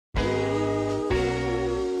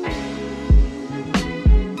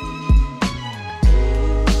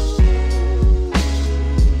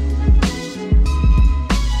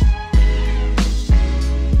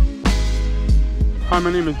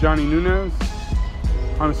my name is Johnny Nunez.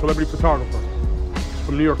 I'm a celebrity photographer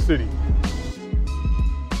from New York City.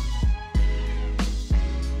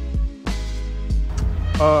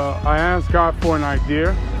 I asked God for an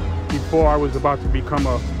idea before I was about to become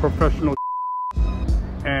a professional.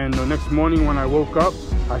 And the next morning when I woke up,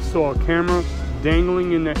 I saw a camera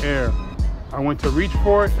dangling in the air. I went to reach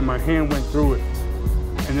for it and my hand went through it.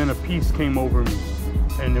 And then a peace came over me.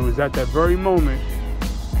 And it was at that very moment,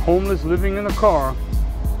 homeless, living in a car,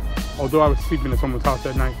 although I was sleeping at someone's house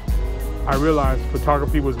that night, I realized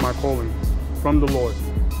photography was my calling from the Lord.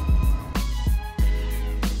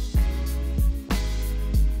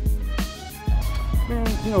 Man,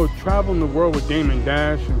 you know, traveling the world with Damon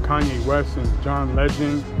Dash and Kanye West and John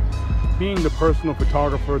Legend, being the personal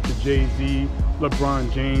photographer to Jay-Z,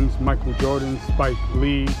 LeBron James, Michael Jordan, Spike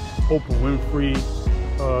Lee, Oprah Winfrey,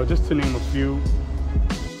 just to name a few.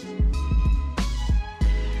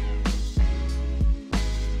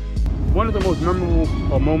 One of the most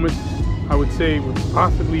memorable moments, I would say, would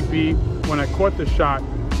possibly be when I caught the shot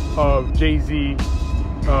of Jay-Z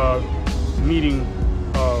meeting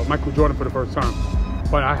Michael Jordan for the first time.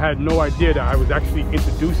 But I had no idea that I was actually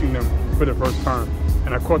introducing them for the first time.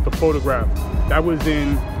 And I caught the photograph. That was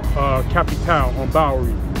in Capsule on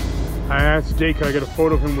Bowery. I asked Jay, could I get a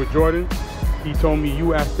photo of him with Jordan? He told me,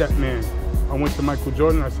 you asked that man. I went to Michael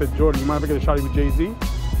Jordan. I said, Jordan, you mind if I get a shot of you with Jay-Z?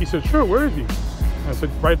 He said, sure, where is he? I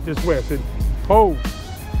said, right this way. I said, oh,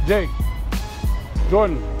 Jay,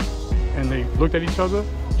 Jordan. And they looked at each other,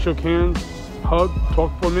 shook hands, hugged,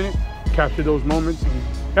 talked for a minute, captured those moments. And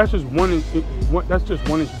that's just one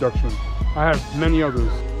introduction. I have many others.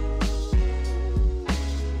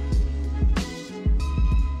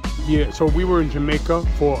 Yeah, so we were in Jamaica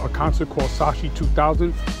for a concert called Sashi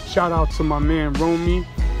 2000. Shout out to my man Romy,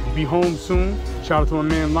 he'll be home soon. Shout out to my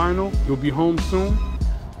man Lionel, he'll be home soon.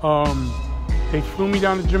 They flew me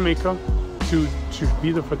down to Jamaica to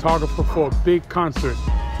be the photographer for a big concert.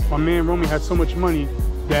 My man Romy had so much money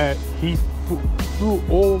that he flew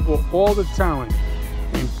over all the talent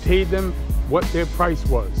and paid them what their price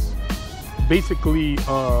was. Basically,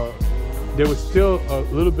 there was still a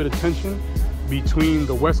little bit of tension between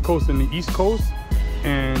the West Coast and the East Coast,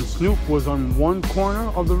 and Snoop was on one corner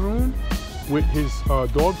of the room with his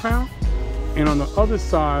dog pound, and on the other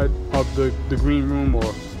side of the green room,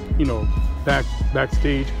 or you know,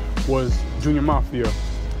 backstage, was Junior Mafia.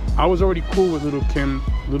 I was already cool with Little Kim,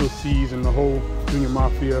 Little C's, and the whole Junior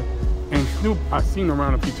Mafia. And Snoop, I've seen him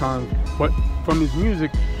around a few times, but from his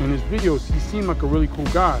music and his videos, he seemed like a really cool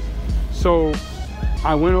guy. So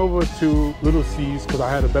I went over to Little C's because I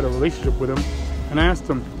had a better relationship with him, and I asked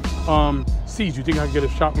him, C's, you think I can get a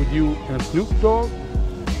shot with you and Snoop Dogg?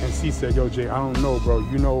 And C said, yo, Jay, I don't know, bro.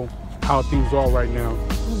 You know how things are right now.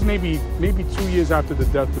 This was maybe 2 years after the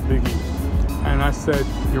death of Biggie. And I said,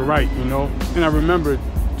 you're right, you know? And I remembered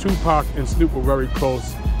Tupac and Snoop were very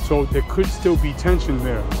close, so there could still be tension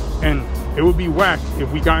there. And it would be whack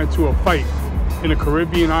if we got into a fight in a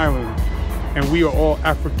Caribbean island and we are all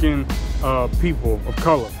African people of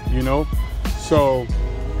color, you know? So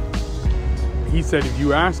he said, if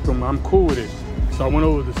you ask him, I'm cool with it. So I went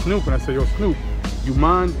over to Snoop and I said, yo, Snoop, you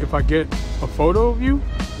mind if I get a photo of you?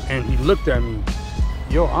 And he looked at me,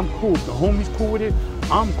 yo, I'm cool. If the homie's cool with it,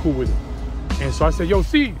 I'm cool with it. And so I said, yo,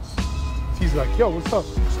 C's. C's like, yo, what's up?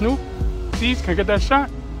 Snoop, C's, can I get that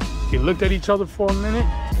shot? They looked at each other for a minute.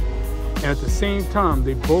 And at the same time,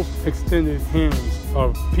 they both extended hands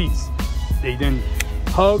of peace. They then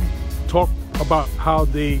hugged, talked about how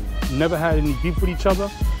they never had any beef with each other.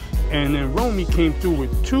 And then Romy came through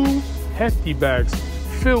with 2 hefty bags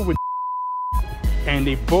filled with and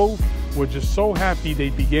they both were just so happy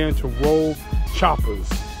they began to roll choppers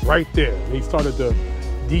right there. They started the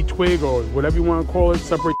D-twig or whatever you want to call it,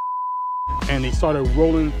 separate, and they started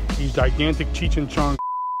rolling these gigantic Cheech and Chong,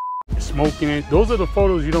 smoking it. Those are the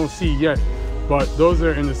photos you don't see yet, but those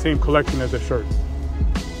are in the same collection as the shirt.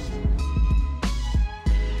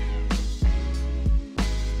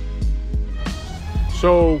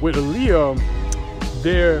 So with Aaliyah,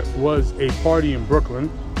 there was a party in Brooklyn.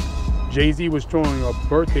 Jay-Z was throwing a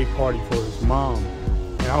birthday party for his mom.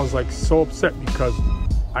 And I was like so upset because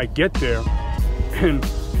I get there and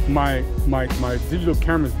my digital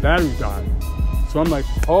camera's battery died. So I'm like,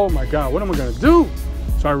 oh my God, what am I gonna do?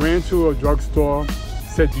 So I ran to a drugstore,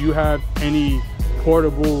 said, do you have any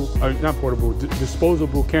disposable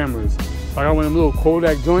cameras? So I got one of them little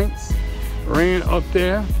Kodak joints, ran up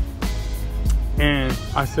there, and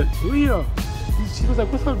I said, Leah. She was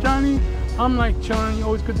like, what's up, Johnny? I'm like, chilling, you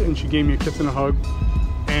always good to, and she gave me a kiss and a hug.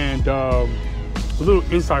 And a little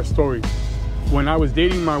inside story. When I was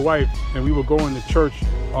dating my wife and we were going to church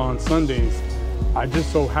on Sundays, I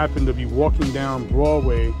just so happened to be walking down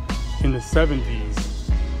Broadway in the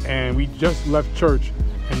 70s, and we just left church,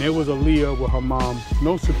 and there was Aaliyah with her mom,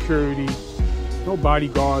 no security, no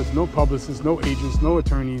bodyguards, no publicists, no agents, no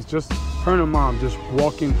attorneys, just her and her mom just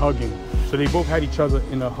walking, hugging. So they both had each other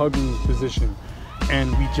in a hugging position,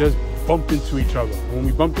 and we just bumped into each other. And when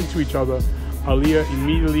we bumped into each other, Aaliyah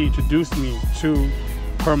immediately introduced me to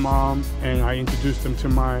her mom, and I introduced them to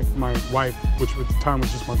my wife, which at the time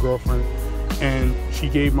was just my girlfriend. And she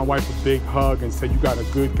gave my wife a big hug and said, "You got a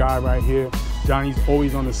good guy right here. Johnny's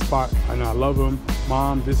always on the spot, and I love him.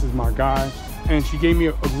 Mom, this is my guy." And she gave me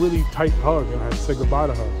a really tight hug, and I said goodbye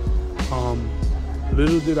to her.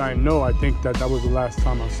 Little did I know, I think that was the last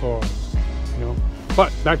time I saw her, you know.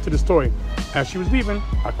 But back to the story. As she was leaving,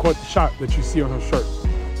 I caught the shot that you see on her shirt.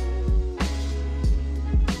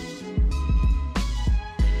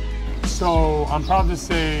 So I'm proud to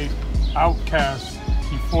say Outkast,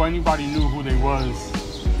 before anybody knew who they was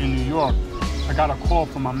in New York, I got a call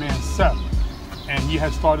from my man Seth, and he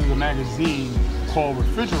had started a magazine called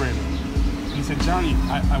Refrigerator. And he said, "Johnny,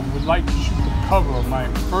 I would like to shoot the cover of my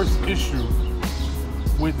first issue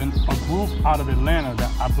with a group out of Atlanta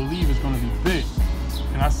that I believe is going to be big."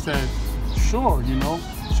 And I said, "Sure, you know."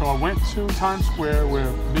 So I went to Times Square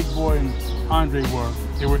where Big Boy and Andre were.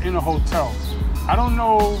 They were in a hotel. I don't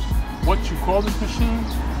know what you call this machine,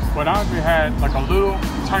 but Andre had like a little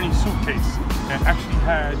tiny suitcase that actually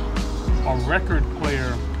had a record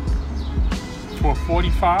player for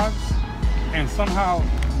 45s, and somehow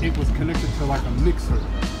it was connected to like a mixer.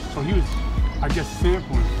 So he was, I guess,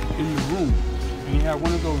 sampling in the room, and he had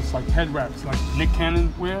one of those like head wraps like Nick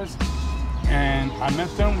Cannon wears. And I met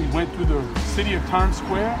them. We went through the city of Times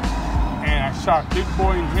Square, and I shot Big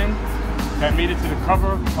Boy and him. That made it to the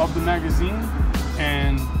cover of the magazine,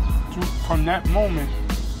 and from that moment,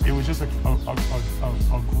 it was just a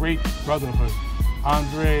great brotherhood.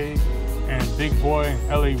 Andre and Big Boy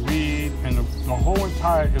and L.A. Reid and the whole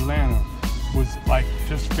entire Atlanta was like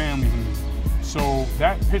just family to me. So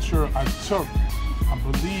that picture I took, I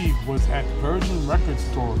believe, was at Virgin Record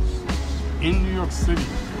stores in New York City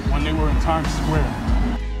when they were in Times Square.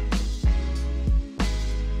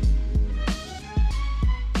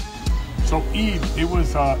 So Eve, it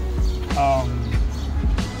was at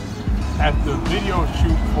the video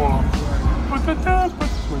shoot for I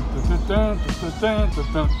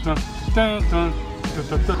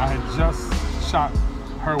had just shot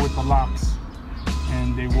her with the locks,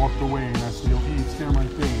 and they walked away, and I said, "Yo, Eve, stand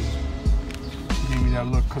right there." She gave me that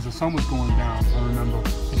look because the sun was going down, I remember.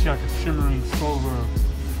 And she had like a shimmering silver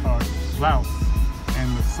blouse,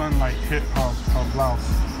 and the sunlight hit her blouse.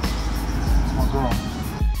 It's my girl.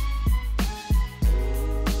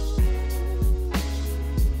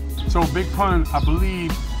 So Big Pun, I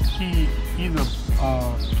believe he either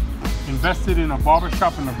invested in a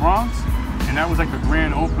barbershop in the Bronx, and that was like the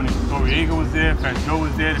grand opening. Noriega was there, Fat Joe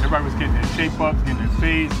was there, everybody was getting their shape-ups, getting their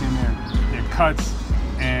fades, getting their cuts,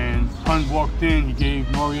 and Pun walked in, he gave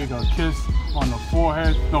Noriega a kiss on the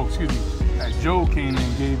forehead. No, excuse me, Fat Joe came in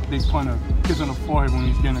and gave Big Pun a kiss on the forehead when he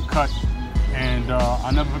was getting a cut, and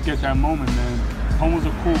I'll never forget that moment, man. Pun was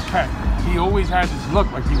a cool cat. He always had this look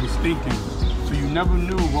like he was thinking. So you never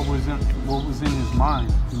knew what was in his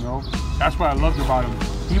mind, you know? That's what I loved about him.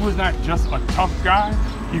 He was not just a tough guy,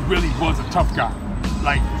 he really was a tough guy.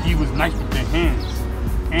 Like, he was nice with their hands,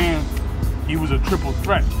 and he was a triple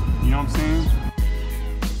threat, you know what I'm saying?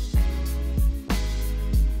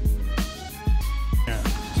 Yeah.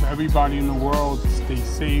 So everybody in the world, stay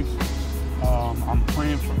safe. I'm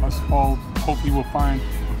praying for us all. Hopefully we'll find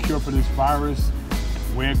a cure for this virus.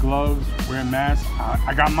 Wear gloves, wear masks.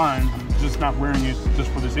 I got mine. I'm just not wearing it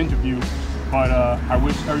just for this interview. But I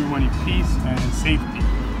wish everybody peace and safety.